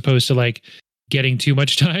characters, as opposed to like getting too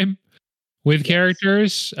much time with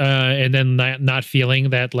characters, and then not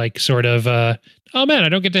feeling that like sort of, oh man, I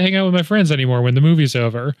don't get to hang out with my friends anymore when the movie's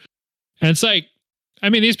over. And it's like,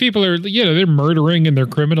 I mean, these people are, they're murdering and they're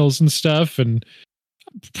criminals and stuff. And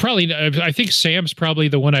probably, I think Sam's probably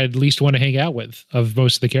the one I'd least want to hang out with of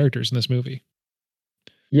most of the characters in this movie.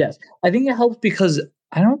 Yes. I think it helps because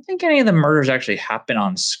I don't think any of the murders actually happen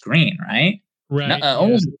on screen, right? Right.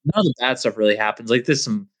 Almost none of the bad stuff really happens. Like there's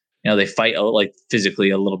some, they fight like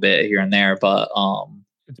physically a little bit here and there, but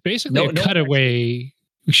it's basically a cutaway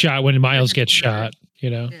shot when Miles gets shot, you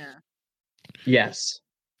know. Yeah. Yes.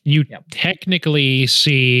 You technically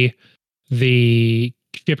see the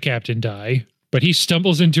ship captain die, but he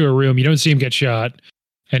stumbles into a room. You don't see him get shot,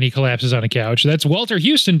 and he collapses on a couch. That's Walter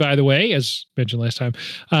Huston, by the way, as mentioned last time.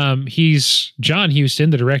 He's John Huston,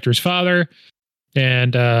 the director's father.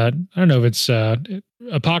 And I don't know if it's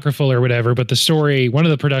apocryphal or whatever, but the story, one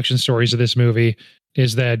of the production stories of this movie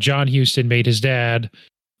is that John Huston made his dad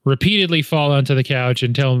repeatedly fall onto the couch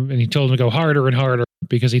and he told him to go harder and harder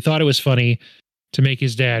because he thought it was funny to make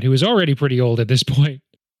his dad, who was already pretty old at this point,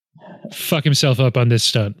 fuck himself up on this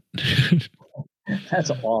stunt.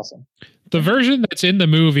 That's awesome. The version that's in the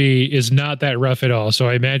movie is not that rough at all. So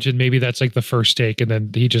I imagine maybe that's like the first take, and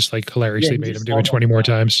then he just like hilariously made him do it 20 more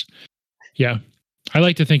times. Yeah. I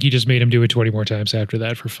like to think he just made him do it 20 more times after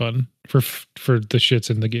that for fun, for the shits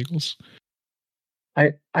and the giggles.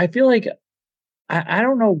 I feel like I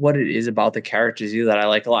don't know what it is about the characters that I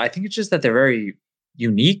like a lot. I think it's just that they're very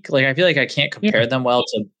unique. Like I feel like I can't compare them well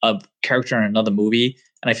to a character in another movie,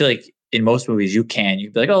 and I feel like in most movies you can.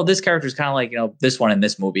 You'd be like, oh, this character is kind of like this one in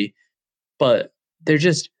this movie, but they're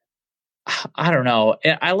just I don't know.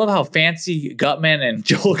 And I love how fancy Gutman and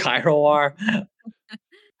Joel Cairo are.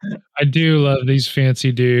 I do love these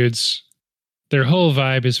fancy dudes. Their whole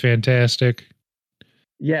vibe is fantastic.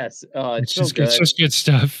 Yes, it's just good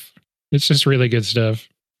stuff. It's just really good stuff.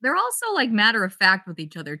 They're also like matter of fact with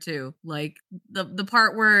each other too. Like the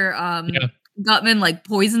part where Gutman like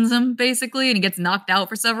poisons him basically, and he gets knocked out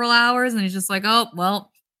for several hours, and he's just like, "Oh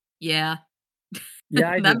well, yeah." Yeah,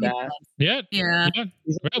 I did that. Yeah.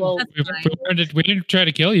 Well, we didn't try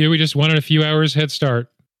to kill you. We just wanted a few hours head start.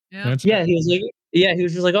 Yeah, he was like, he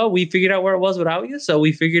was just like, oh, we figured out where it was without you, so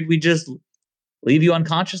we figured we'd just leave you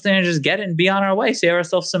unconscious there and just get it and be on our way, save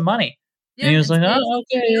ourselves some money. Yeah, and he was like, oh,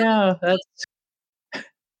 okay, yeah,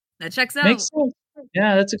 that checks out. Makes sense.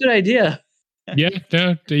 Yeah, that's a good idea. Yeah,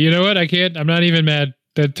 no, you know what? I'm not even mad.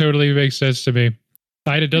 That totally makes sense to me.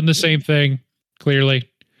 I'd have done the same thing, clearly.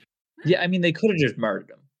 Yeah, I mean, they could have just murdered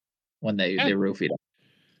him when they roofied him.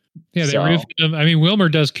 Yeah, they roofied him. I mean, Wilmer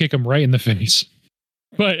does kick him right in the face.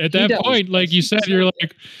 But at that point, like you said, you're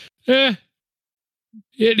like,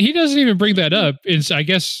 he doesn't even bring that up. I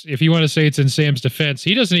guess if you want to say it's in Sam's defense,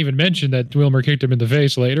 he doesn't even mention that Wilmer kicked him in the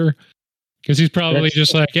face later. Because he's probably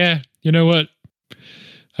just like, yeah, you know what?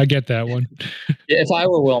 I get that one. If I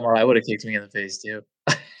were Wilmer, I would have kicked me in the face too.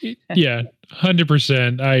 Yeah,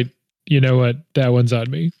 100%. You know what? That one's on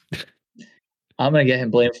me. I'm going to get him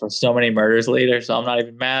blamed for so many murders later, so I'm not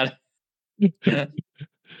even mad.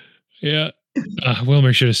 Yeah.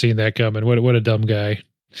 Wilmer should have seen that coming. What a dumb guy.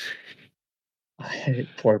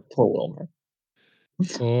 Poor Wilmer.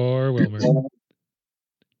 Poor Wilmer.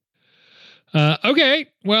 Okay.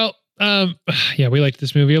 Well, yeah, we liked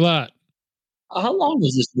this movie a lot. How long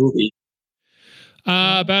was this movie?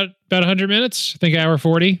 About 100 minutes. I think hour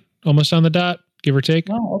 40, almost on the dot, give or take.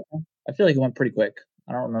 Oh, okay. I feel like it went pretty quick.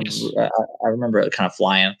 I don't remember. Yes. I remember it kind of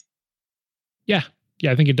flying. Yeah,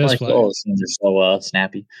 I think it does fly. Oh, the scenes are so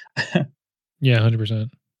snappy. Yeah, 100%.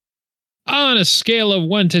 On a scale of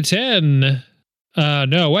 1 to 10.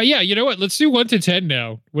 No. Well, yeah, you know what? Let's do 1 to 10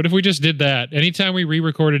 now. What if we just did that? Anytime we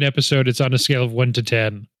re-record an episode, it's on a scale of 1 to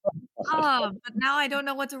 10. Oh, but now I don't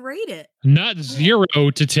know what to rate it. Not 0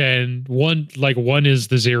 to 10. 1 is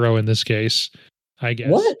the 0 in this case, I guess.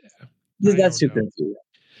 What? That's too confusing.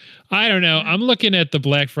 I don't know. I'm looking at the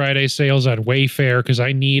Black Friday sales on Wayfair because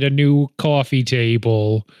I need a new coffee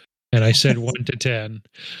table. And I said 1 to 10.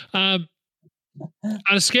 On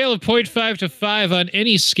a scale of 0.5 to 5 on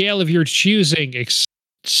any scale of your choosing,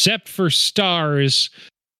 except for stars.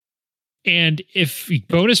 And if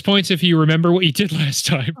bonus points if you remember what you did last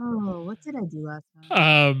time. Oh, what did I do last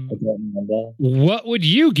time? What would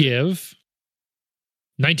you give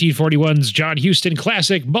 1941's John Huston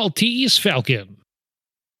classic Maltese Falcon?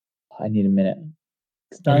 I need a minute.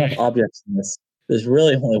 It's not enough objects in this. There's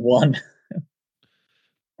really only one.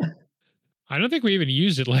 I don't think we even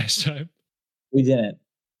used it last time. We didn't.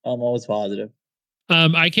 I'm almost positive.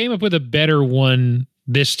 I came up with a better one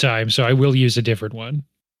this time, so I will use a different one.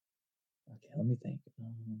 Okay, let me think.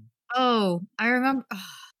 Oh, I remember.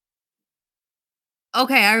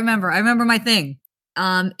 Okay, I remember. I remember my thing.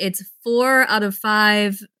 It's 4 out of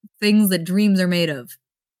 5 things that dreams are made of.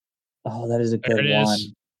 Oh, that is a good one.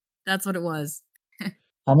 That's what it was.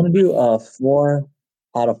 I'm gonna do 4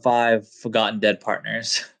 out of 5 forgotten dead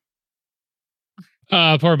partners.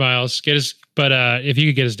 Poor Miles. If you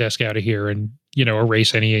could get his desk out of here and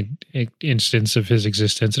erase any instance of his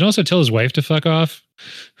existence, and also tell his wife to fuck off.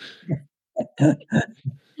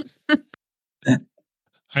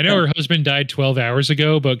 I know her husband died 12 hours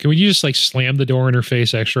ago, but can we just like slam the door in her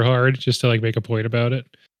face extra hard just to like make a point about it?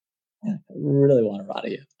 I really want to rot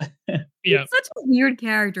you. Yeah. He's such a weird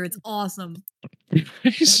character. It's awesome.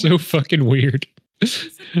 He's so fucking weird.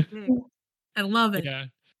 I love it. Yeah.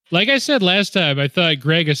 Like I said last time, I thought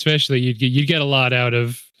Greg especially you'd get a lot out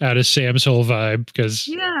of Sam's whole vibe because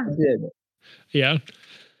yeah.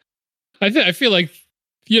 I feel like,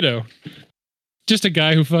 you know, just a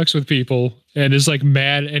guy who fucks with people and is like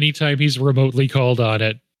mad anytime he's remotely called on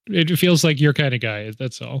it. It feels like your kind of guy.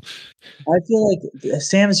 That's all. I feel like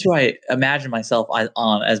Sam is who I imagine myself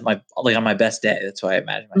on as my on my best day. That's who I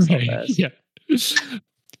imagine myself as. Yeah.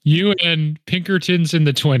 You and Pinkertons in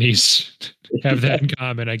the 20s have that in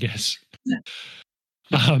common, I guess.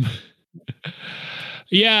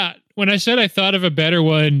 Yeah, when I said I thought of a better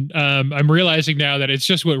one, I'm realizing now that it's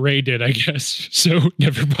just what Ray did, I guess. So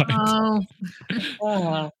never mind.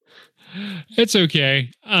 Oh. It's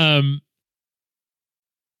okay. I'm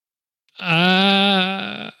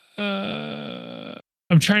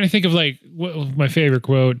trying to think of like what my favorite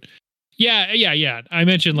quote. Yeah. I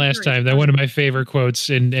mentioned last time that one of my favorite quotes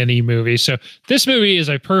in any movie. So this movie is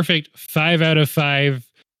a perfect 5 out of 5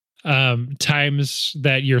 times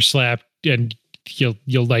that you're slapped and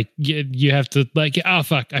you'll like you have to like, oh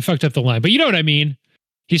fuck, I fucked up the line, but you know what I mean.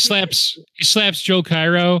 He slaps Joe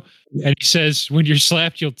Cairo and he says, when you're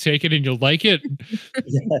slapped, you'll take it and you'll like it.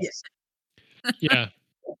 Yes. Yeah.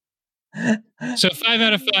 So 5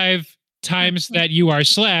 out of 5 times that you are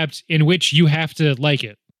slapped in which you have to like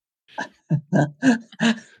it.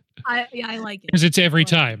 I like it. Because it's every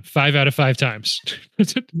time. 5 out of 5 times.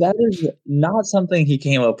 That is not something he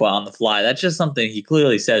came up with on the fly. That's just something he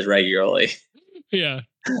clearly says regularly. Yeah.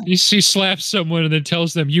 He slaps someone and then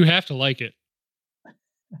tells them you have to like it.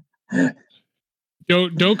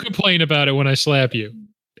 Don't complain about it when I slap you.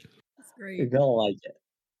 That's great. You're gonna like it.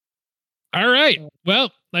 All right.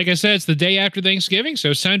 Well, like I said, it's the day after Thanksgiving,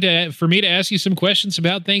 so it's time for me to ask you some questions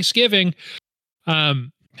about Thanksgiving.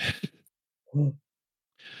 And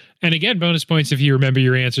again, bonus points if you remember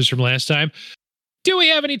your answers from last time. Do we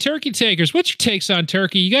have any turkey takers? What's your takes on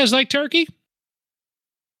turkey? You guys like turkey?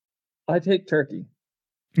 I take turkey.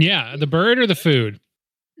 Yeah, the bird or the food?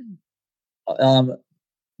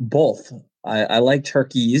 Both. I like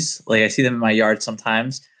turkeys. Like I see them in my yard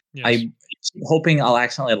sometimes. Yes. I keep hoping I'll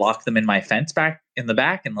accidentally lock them in my fence back in the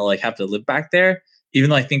back, and they'll like have to live back there. Even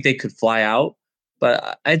though I think they could fly out,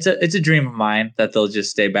 but it's a dream of mine that they'll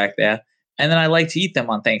just stay back there. And then I like to eat them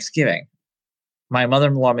on Thanksgiving. My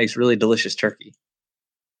mother-in-law makes really delicious turkey.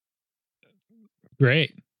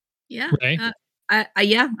 Great. Yeah. Right. I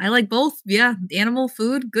like both. Yeah, animal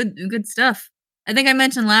food, good stuff. I think I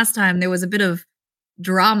mentioned last time there was a bit of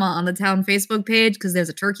drama on the town Facebook page because there's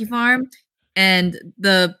a turkey farm, and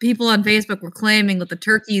the people on Facebook were claiming that the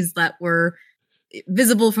turkeys that were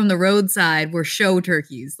visible from the roadside were show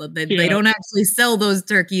turkeys. They don't actually sell those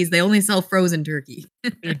turkeys. They only sell frozen turkey.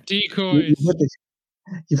 They're decoys.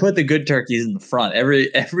 You put the good turkeys in the front.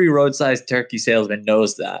 Every roadside turkey salesman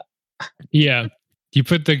knows that. Yeah. You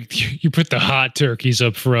put the hot turkeys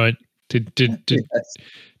up front to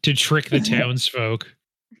trick the townsfolk.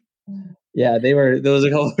 Yeah, there was a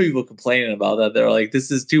couple of people complaining about that. They were like,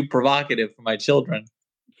 "This is too provocative for my children."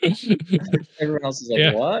 Everyone else is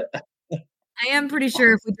like, "What?" I am pretty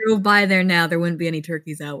sure if we drove by there now, there wouldn't be any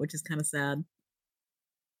turkeys out, which is kind of sad.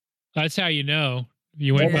 That's how you know.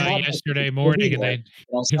 You went by yesterday morning and they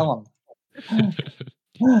don't sell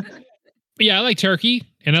them. Yeah, I like turkey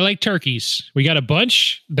and I like turkeys. We got a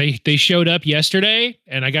bunch. They showed up yesterday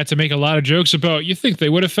and I got to make a lot of jokes about, you think they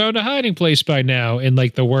would have found a hiding place by now in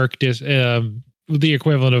like the work, the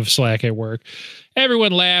equivalent of Slack at work.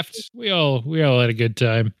 Everyone laughed. We all had a good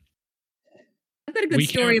time. I've got a good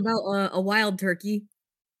story about a wild turkey.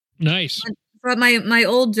 Nice. From my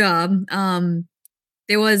old job,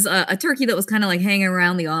 there was a turkey that was kind of like hanging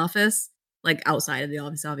around the office, like outside of the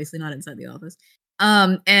office, obviously not inside the office.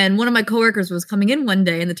 And one of my coworkers was coming in one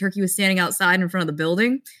day and the turkey was standing outside in front of the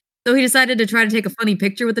building. So he decided to try to take a funny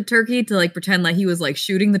picture with the turkey to like pretend like he was like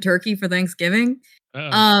shooting the turkey for Thanksgiving.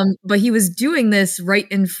 But he was doing this right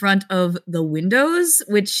in front of the windows,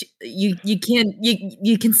 which you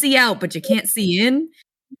can see out, but you can't see in.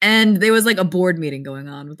 And there was like a board meeting going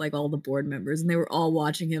on with like all the board members, and they were all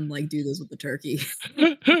watching him like do this with the turkey.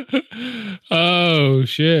 Oh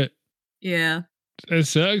shit. Yeah. That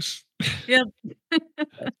sucks. Yep.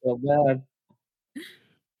 That's so bad.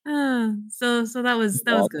 So that was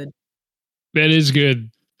good. That is good.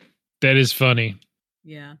 That is funny.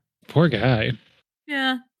 Yeah. Poor guy.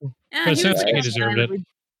 Yeah. That sounds like he deserved it.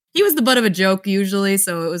 He was the butt of a joke usually,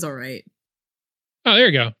 so it was all right. Oh, there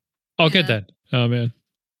you go. All good then. Oh man.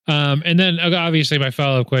 And then obviously my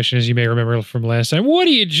follow-up question, as you may remember from last time, what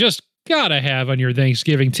do you just gotta have on your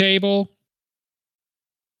Thanksgiving table?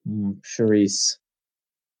 Charisse.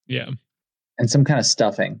 Yeah. And some kind of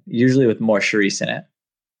stuffing, usually with more charisse in it.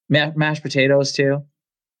 Mashed potatoes too.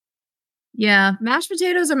 Yeah, mashed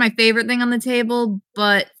potatoes are my favorite thing on the table,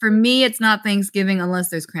 but for me, it's not Thanksgiving unless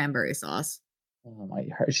there's cranberry sauce. Oh my!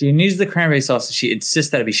 She needs the cranberry sauce. She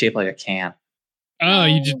insists that it be shaped like a can. Oh,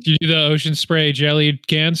 you do the Ocean Spray jelly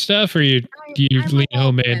can stuff, or do you lean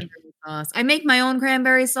homemade? Sauce. I make my own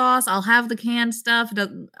cranberry sauce. I'll have the canned stuff.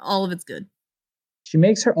 All of it's good. She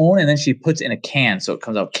makes her own and then she puts it in a can, so it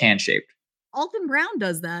comes out can shaped. Alton Brown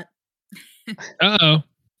does that. Uh-oh.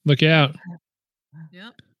 Look out.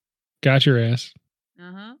 Yep. Got your ass.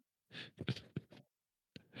 Uh-huh.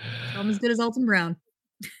 Almost as good as Alton Brown.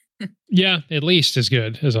 Yeah, at least as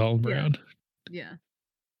good as Alton Brown. Yeah.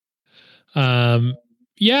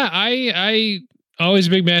 Yeah, I always a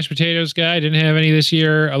big mashed potatoes guy. Didn't have any this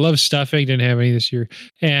year. I love stuffing. Didn't have any this year.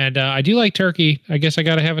 And I do like turkey. I guess I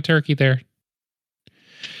got to have a turkey there.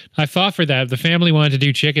 I fought for that. The family wanted to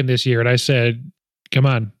do chicken this year, and I said, come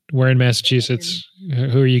on, we're in Massachusetts.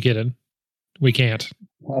 Who are you kidding? We can't.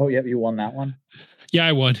 Oh, yeah, you won that one? Yeah,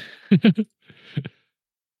 I won.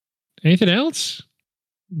 Anything else?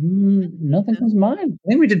 Nothing comes to mind. I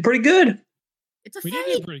think we did pretty good. We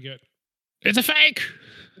did pretty good. It's a fake.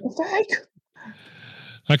 It's a fake.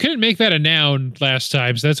 I couldn't make that a noun last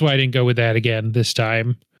time, so that's why I didn't go with that again this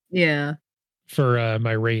time. Yeah. For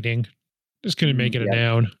my rating. Just couldn't make it a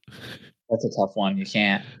noun. That's a tough one. You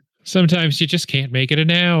can't. Sometimes you just can't make it a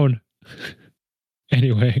noun.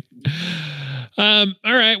 Anyway. All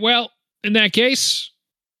right. Well, in that case,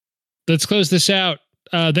 let's close this out.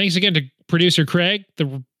 Thanks again to producer Craig,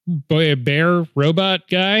 the bear robot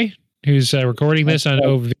guy who's recording this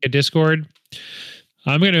via Discord.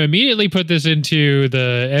 I'm going to immediately put this into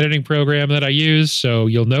the editing program that I use, so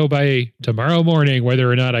you'll know by tomorrow morning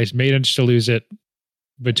whether or not I managed to lose it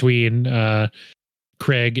between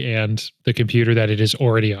Craig and the computer that it is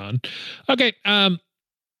already on. Okay.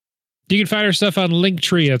 You can find our stuff on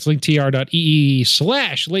Linktree. That's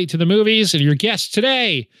linktr.ee/late to the movies. And your guests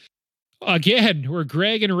today, again, we're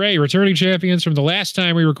Greg and Ray, returning champions from the last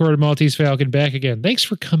time we recorded Maltese Falcon, back again. Thanks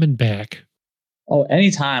for coming back. Oh,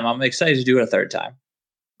 anytime. I'm excited to do it a third time.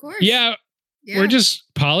 Of course. Yeah. We're just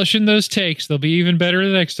polishing those takes. They'll be even better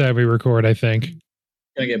the next time we record, I think.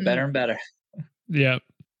 Gonna get better and better. Yeah.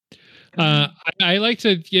 I like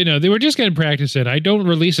to, they were just getting practice in. I don't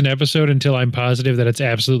release an episode until I'm positive that it's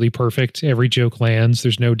absolutely perfect. Every joke lands.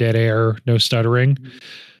 There's no dead air, no stuttering.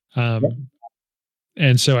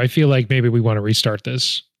 And so I feel like maybe we want to restart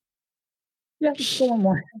this. Yeah, let's go one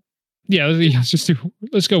more. Yeah,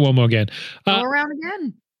 let's go one more again. Go around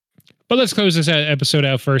again. But let's close this episode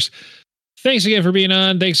out first. Thanks again for being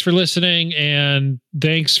on. Thanks for listening. And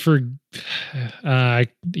thanks for,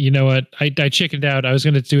 you know what? I chickened out. I was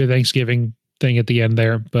going to do a Thanksgiving thing at the end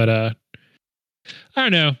there, but I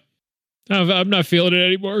don't know. I'm not feeling it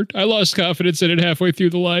anymore. I lost confidence in it halfway through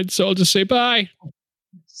the line. So I'll just say bye.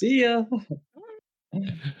 See ya.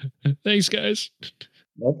 Thanks, guys.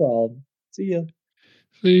 No problem. See ya.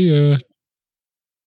 See ya.